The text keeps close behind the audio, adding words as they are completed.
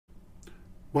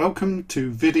Welcome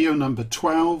to video number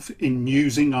 12 in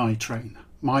using iTrain.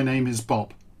 My name is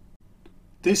Bob.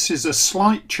 This is a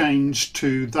slight change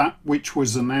to that which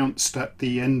was announced at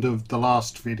the end of the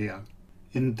last video.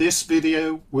 In this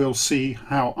video we'll see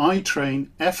how iTrain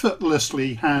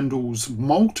effortlessly handles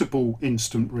multiple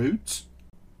instant routes.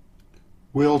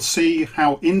 We'll see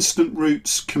how instant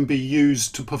routes can be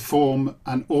used to perform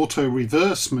an auto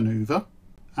reverse manoeuvre,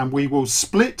 and we will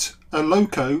split a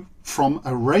loco from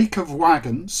a rake of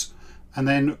wagons and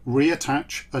then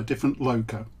reattach a different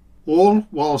loco, all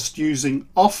whilst using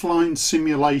offline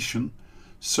simulation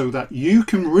so that you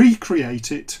can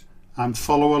recreate it and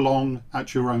follow along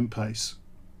at your own pace.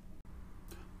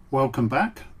 Welcome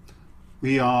back.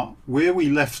 We are where we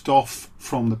left off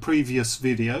from the previous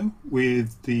video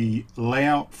with the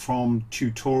layout from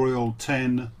tutorial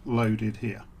 10 loaded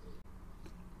here.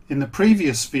 In the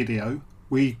previous video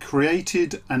we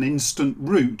created an instant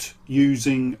route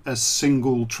using a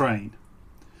single train.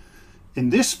 In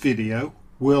this video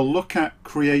we'll look at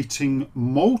creating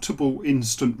multiple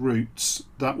instant routes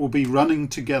that will be running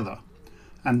together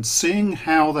and seeing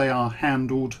how they are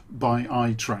handled by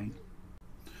iTrain.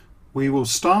 We will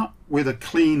start with a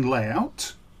clean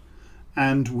layout,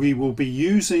 and we will be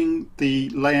using the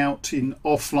layout in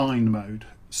offline mode,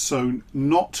 so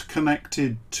not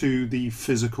connected to the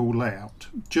physical layout,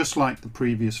 just like the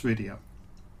previous video.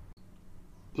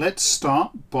 Let's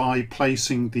start by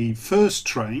placing the first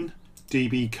train,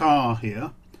 DB car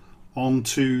here,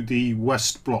 onto the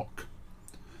west block.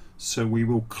 So we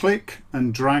will click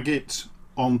and drag it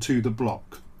onto the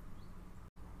block.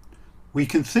 We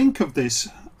can think of this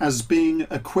as being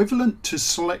equivalent to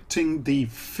selecting the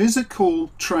physical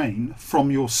train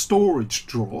from your storage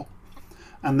drawer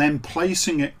and then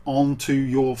placing it onto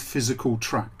your physical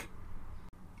track.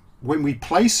 When we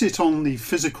place it on the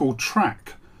physical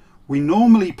track, we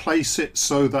normally place it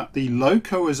so that the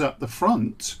loco is at the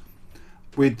front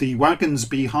with the wagons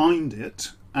behind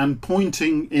it and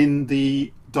pointing in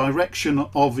the direction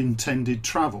of intended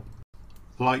travel,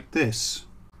 like this.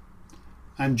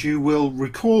 And you will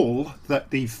recall that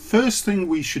the first thing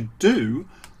we should do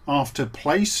after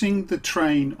placing the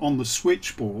train on the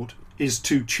switchboard is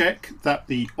to check that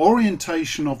the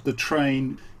orientation of the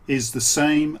train is the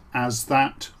same as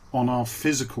that on our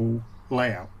physical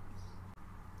layout.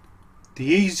 The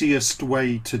easiest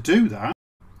way to do that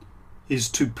is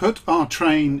to put our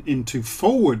train into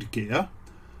forward gear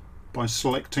by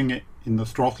selecting it in the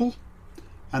throttle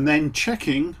and then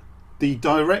checking the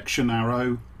direction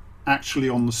arrow actually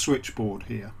on the switchboard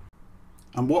here.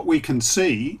 And what we can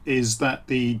see is that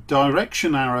the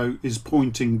direction arrow is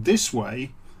pointing this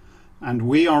way and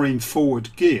we are in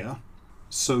forward gear,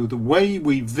 so the way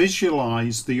we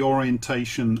visualize the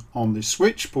orientation on the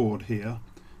switchboard here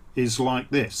is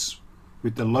like this,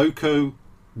 with the loco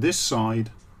this side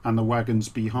and the wagons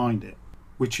behind it,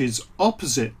 which is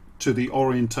opposite to the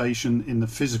orientation in the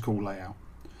physical layout.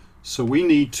 So we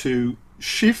need to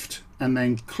shift and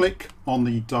then click on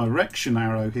the direction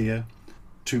arrow here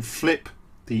to flip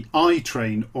the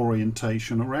iTrain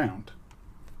orientation around.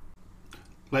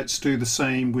 Let's do the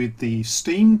same with the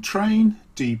steam train,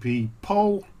 DP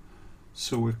pole.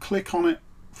 So we'll click on it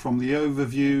from the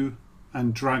overview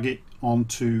and drag it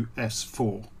onto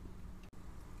S4.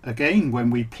 Again,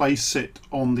 when we place it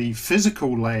on the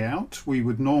physical layout, we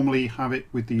would normally have it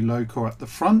with the loco at the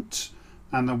front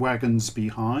and the wagons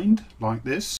behind, like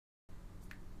this.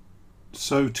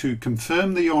 So to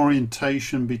confirm the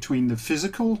orientation between the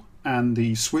physical and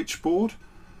the switchboard,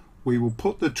 we will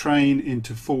put the train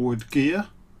into forward gear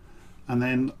and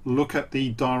then look at the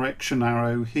direction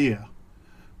arrow here,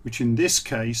 which in this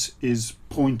case is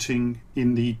pointing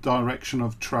in the direction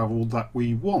of travel that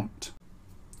we want.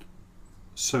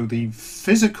 So the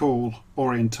physical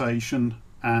orientation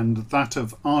and that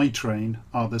of iTrain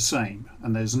are the same,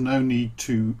 and there's no need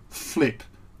to flip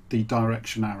the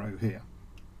direction arrow here.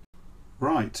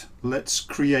 Right, let's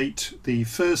create the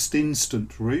first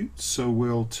instant route. So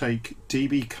we'll take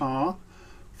DB car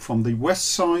from the west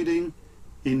siding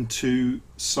into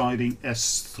siding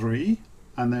S3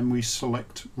 and then we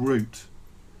select route.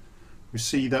 We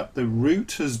see that the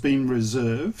route has been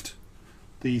reserved,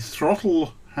 the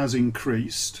throttle has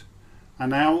increased,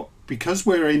 and now because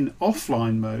we're in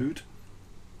offline mode,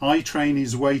 iTrain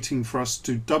is waiting for us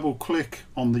to double click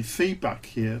on the feedback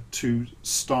here to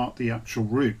start the actual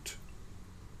route.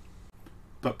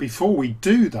 But before we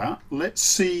do that, let's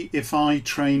see if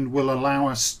iTrain will allow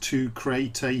us to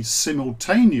create a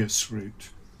simultaneous route.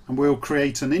 And we'll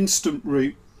create an instant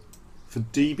route for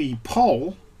DB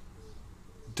pole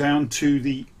down to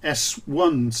the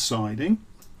S1 siding,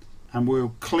 and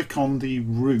we'll click on the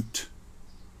route.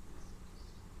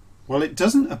 Well, it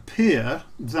doesn't appear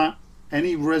that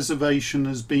any reservation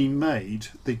has been made.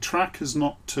 The track has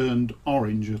not turned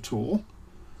orange at all.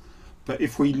 But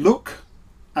if we look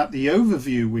at the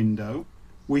overview window,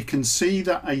 we can see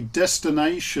that a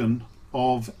destination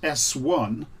of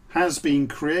S1 has been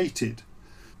created.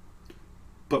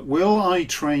 But will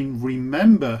iTrain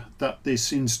remember that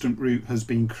this instant route has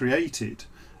been created,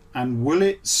 and will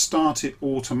it start it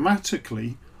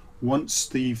automatically once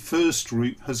the first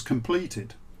route has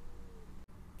completed?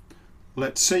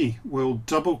 Let's see. We'll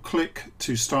double click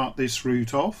to start this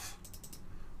route off.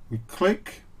 We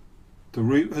click, the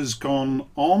route has gone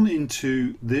on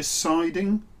into this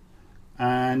siding,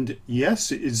 and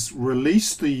yes, it is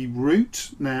released the route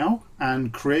now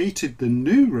and created the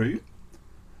new route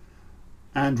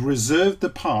and reserved the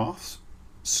path.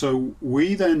 So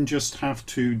we then just have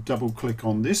to double click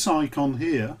on this icon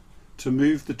here to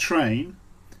move the train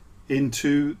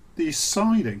into the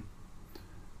siding,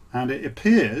 and it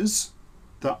appears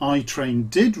that iTrain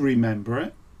did remember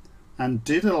it and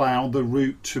did allow the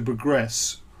route to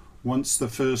progress once the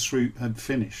first route had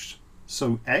finished.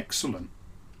 So excellent.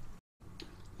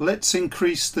 Let's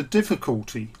increase the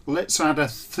difficulty. Let's add a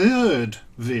third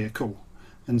vehicle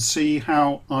and see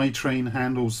how iTrain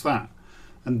handles that.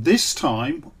 And this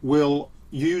time we'll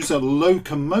use a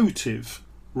locomotive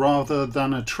rather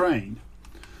than a train.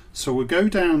 So we'll go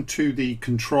down to the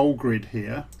control grid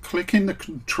here, click in the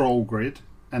control grid,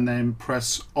 and then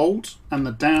press Alt and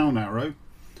the down arrow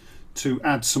to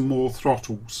add some more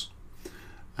throttles.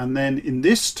 And then in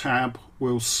this tab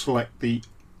we'll select the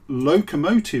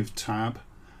Locomotive tab,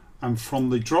 and from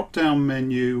the drop down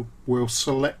menu we'll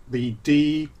select the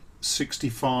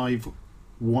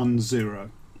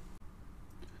D6510.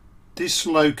 This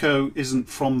loco isn't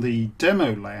from the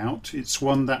demo layout, it's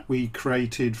one that we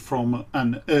created from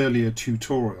an earlier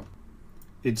tutorial.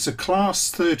 It's a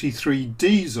class 33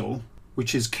 diesel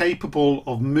which is capable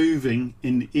of moving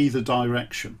in either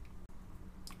direction.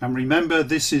 And remember,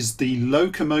 this is the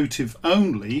locomotive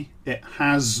only, it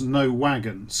has no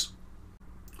wagons.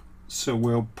 So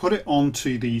we'll put it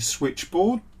onto the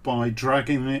switchboard by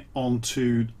dragging it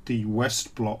onto the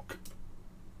west block.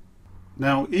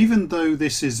 Now, even though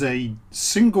this is a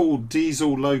single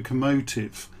diesel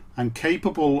locomotive and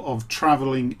capable of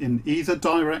travelling in either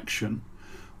direction,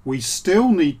 we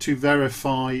still need to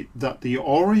verify that the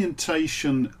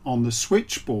orientation on the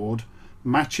switchboard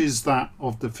matches that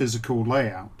of the physical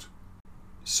layout.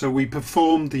 So we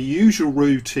perform the usual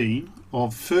routine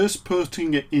of first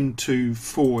putting it into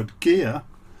forward gear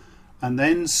and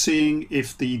then seeing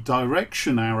if the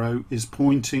direction arrow is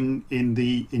pointing in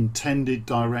the intended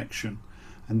direction.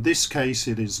 In this case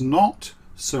it is not,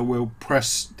 so we'll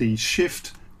press the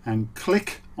shift and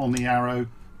click on the arrow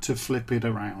to flip it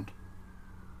around.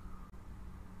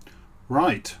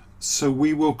 Right, so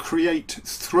we will create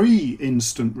 3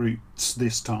 instant routes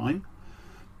this time,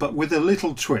 but with a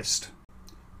little twist.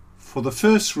 For the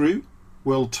first route,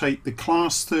 we'll take the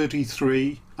class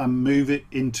 33 and move it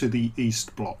into the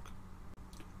east block.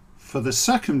 For the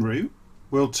second route,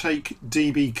 we'll take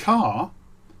DB car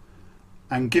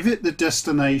and give it the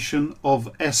destination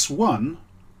of S1,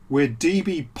 where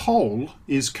DB pole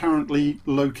is currently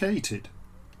located.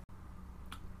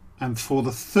 And for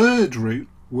the third route,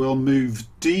 we'll move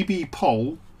DB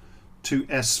pole to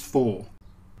S4.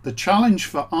 The challenge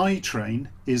for iTrain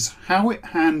is how it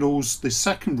handles the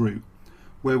second route,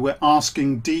 where we're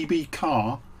asking DB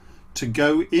car to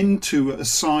go into a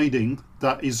siding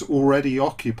that is already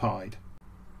occupied.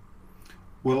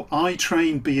 Will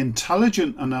iTrain be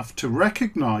intelligent enough to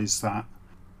recognize that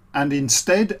and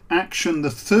instead action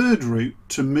the third route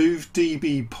to move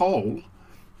DB pole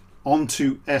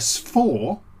onto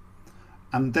S4?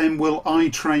 And then will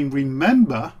iTrain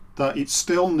remember that it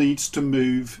still needs to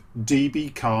move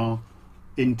DB car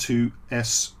into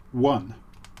S1?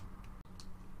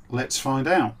 Let's find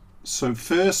out. So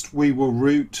first we will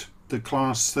route the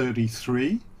class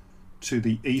 33 to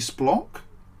the east block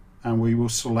and we will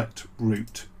select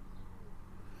route.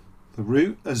 The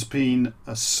route has been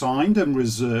assigned and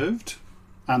reserved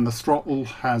and the throttle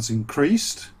has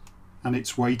increased and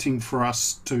it's waiting for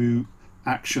us to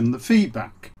action the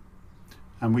feedback.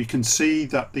 And we can see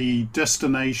that the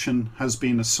destination has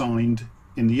been assigned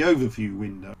in the overview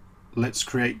window. Let's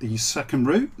create the second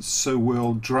route. So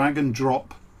we'll drag and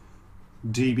drop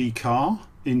DB car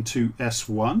into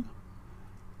S1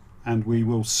 and we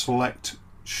will select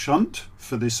shunt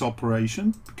for this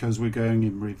operation because we're going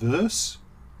in reverse.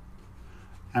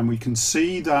 And we can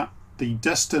see that the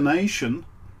destination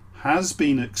has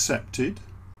been accepted.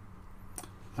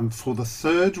 And for the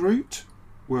third route,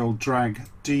 we'll drag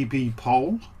DB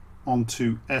pole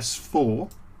onto S4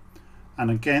 and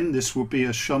again this will be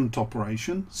a shunt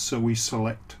operation, so we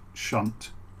select shunt.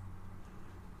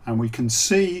 And we can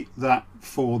see that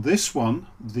for this one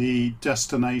the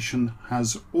destination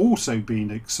has also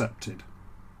been accepted.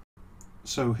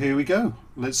 So here we go,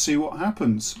 let's see what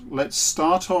happens. Let's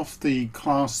start off the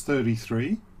class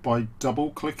 33 by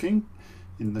double clicking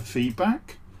in the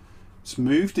feedback. It's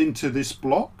moved into this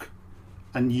block,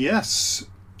 and yes,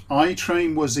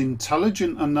 iTrain was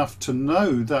intelligent enough to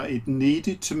know that it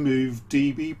needed to move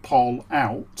dbpol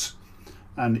out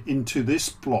and into this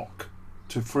block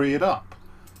to free it up.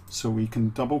 So we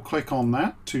can double click on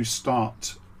that to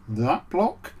start that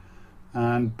block,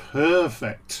 and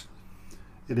perfect.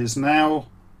 It is now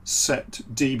set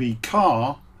db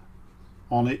car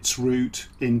on its route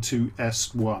into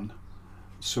S1.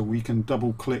 So we can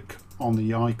double click on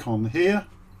the icon here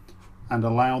and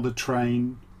allow the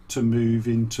train to move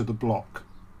into the block.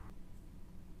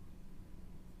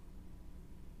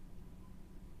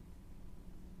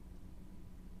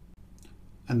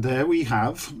 And there we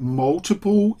have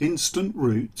multiple instant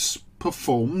routes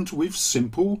performed with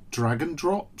simple drag and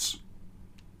drops.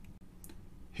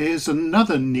 Here's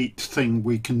another neat thing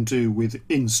we can do with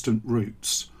instant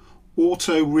routes: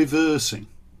 auto reversing.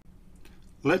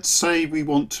 Let's say we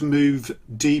want to move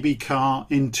db car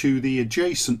into the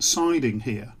adjacent siding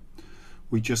here.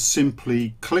 We just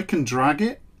simply click and drag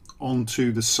it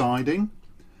onto the siding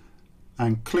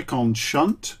and click on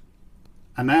shunt,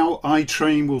 and now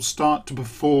iTrain will start to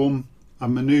perform a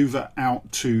maneuver out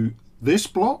to this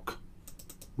block.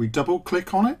 We double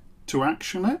click on it to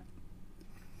action it,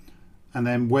 and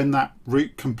then when that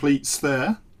route completes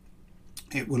there,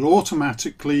 it will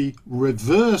automatically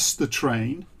reverse the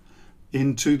train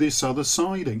into this other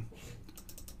siding.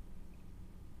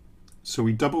 So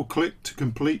we double click to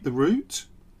complete the route,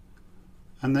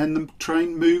 and then the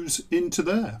train moves into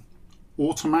there.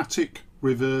 Automatic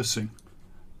reversing.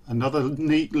 Another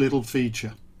neat little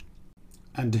feature.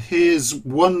 And here's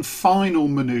one final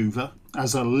maneuver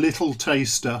as a little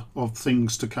taster of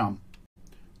things to come.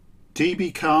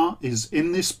 db car is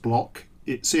in this block,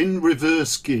 it's in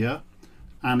reverse gear,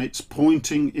 and it's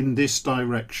pointing in this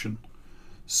direction.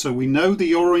 So we know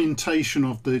the orientation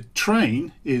of the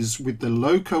train is with the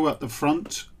loco at the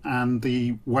front and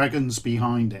the wagons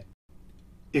behind it.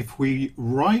 If we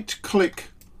right click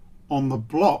on the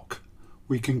block,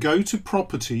 we can go to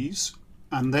properties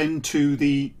and then to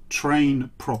the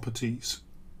train properties.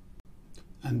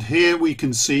 And here we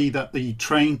can see that the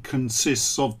train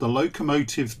consists of the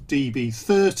locomotive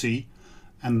DB30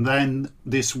 and then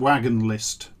this wagon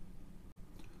list.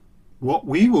 What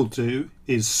we will do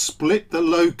is split the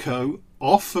loco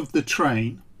off of the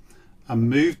train and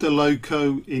move the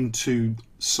loco into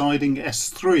siding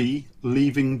S3,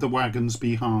 leaving the wagons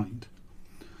behind.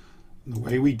 And the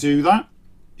way we do that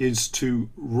is to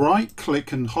right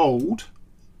click and hold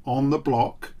on the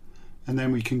block, and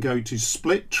then we can go to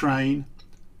split train,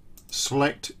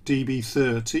 select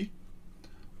DB30.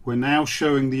 We're now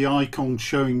showing the icon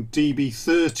showing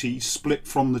DB30 split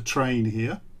from the train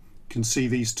here. You can see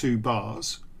these two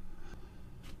bars.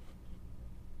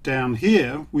 Down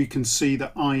here we can see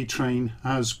that iTrain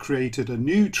has created a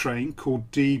new train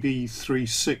called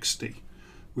DB360,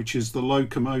 which is the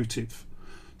locomotive.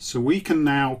 So we can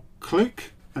now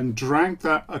click and drag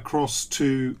that across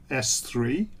to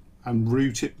S3 and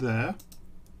route it there.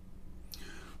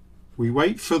 We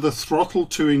wait for the throttle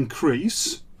to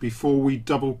increase before we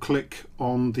double click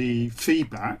on the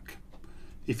feedback.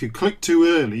 If you click too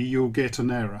early, you'll get an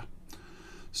error.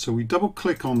 So we double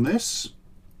click on this.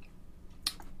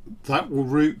 That will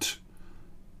route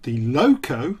the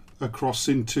loco across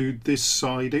into this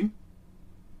siding.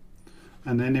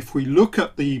 And then if we look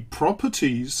at the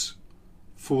properties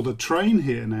for the train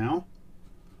here now,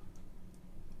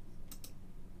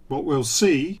 what we'll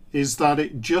see is that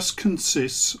it just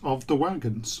consists of the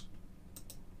wagons.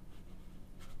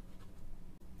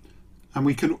 And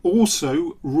we can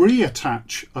also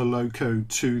reattach a loco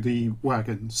to the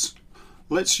wagons.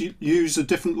 Let's use a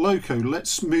different loco.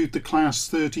 Let's move the class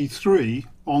 33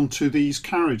 onto these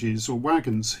carriages or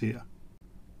wagons here.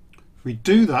 We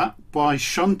do that by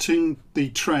shunting the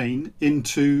train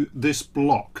into this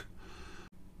block.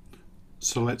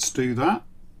 So let's do that.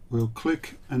 We'll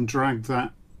click and drag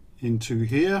that into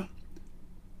here.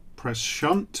 Press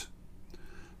shunt.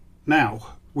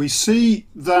 Now we see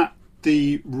that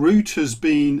the route has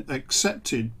been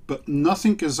accepted, but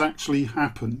nothing has actually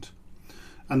happened.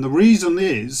 And the reason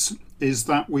is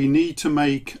that we need to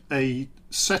make a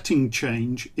setting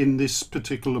change in this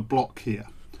particular block here.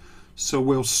 So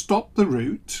we'll stop the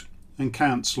route and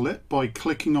cancel it by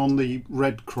clicking on the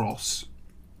red cross.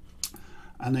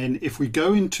 And then if we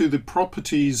go into the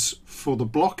properties for the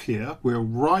block here, we'll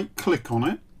right click on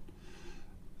it,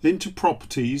 into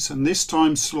properties, and this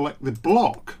time select the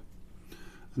block.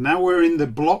 And now we're in the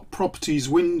block properties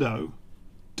window.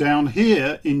 Down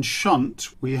here in shunt,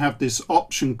 we have this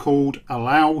option called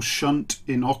allow shunt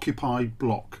in occupied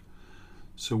block.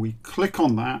 So we click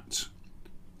on that,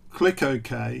 click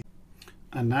OK.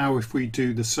 And now if we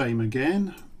do the same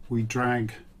again, we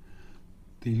drag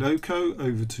the loco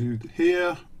over to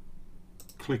here,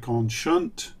 click on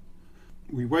shunt,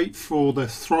 we wait for the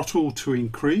throttle to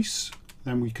increase,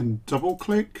 then we can double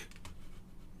click,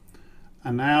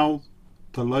 and now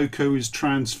the loco is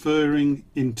transferring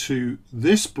into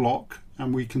this block,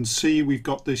 and we can see we've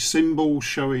got this symbol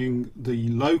showing the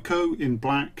loco in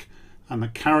black and the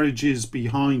carriages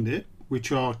behind it,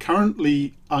 which are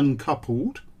currently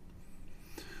uncoupled.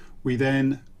 We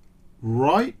then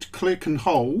right click and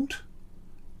hold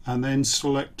and then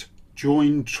select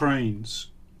join trains.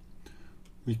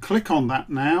 We click on that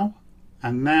now,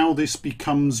 and now this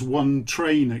becomes one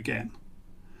train again.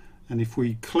 And if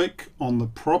we click on the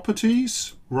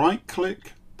properties, right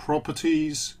click,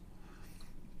 properties,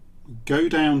 go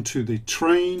down to the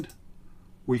train,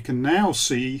 we can now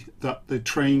see that the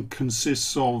train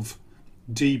consists of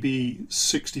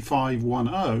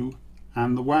DB6510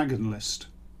 and the wagon list.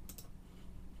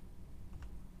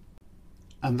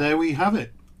 And there we have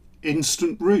it.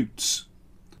 Instant routes,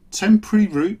 temporary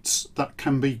routes that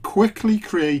can be quickly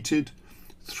created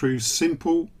through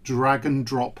simple drag and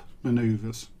drop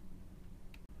maneuvers.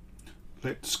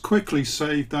 Let's quickly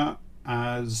save that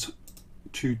as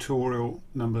tutorial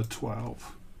number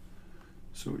 12.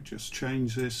 So we just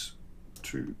change this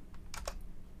to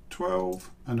 12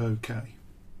 and OK.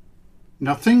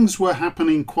 Now things were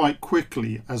happening quite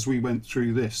quickly as we went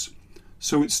through this,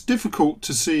 so it's difficult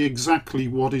to see exactly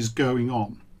what is going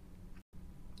on.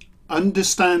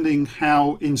 Understanding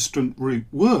how instant route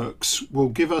works will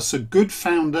give us a good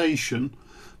foundation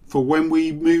for when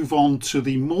we move on to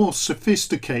the more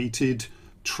sophisticated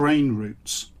train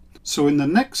routes. So in the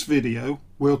next video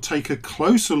we'll take a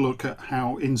closer look at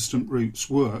how instant routes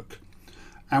work,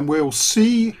 and we'll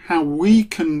see how we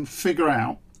can figure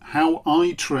out how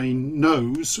iTrain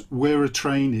knows where a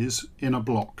train is in a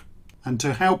block. And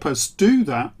to help us do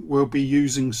that, we'll be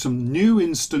using some new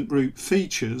instant route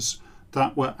features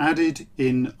that were added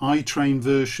in iTrain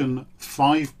version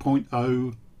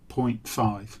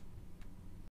 5.0.5.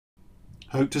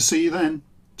 Hope to see you then.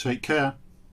 Take care.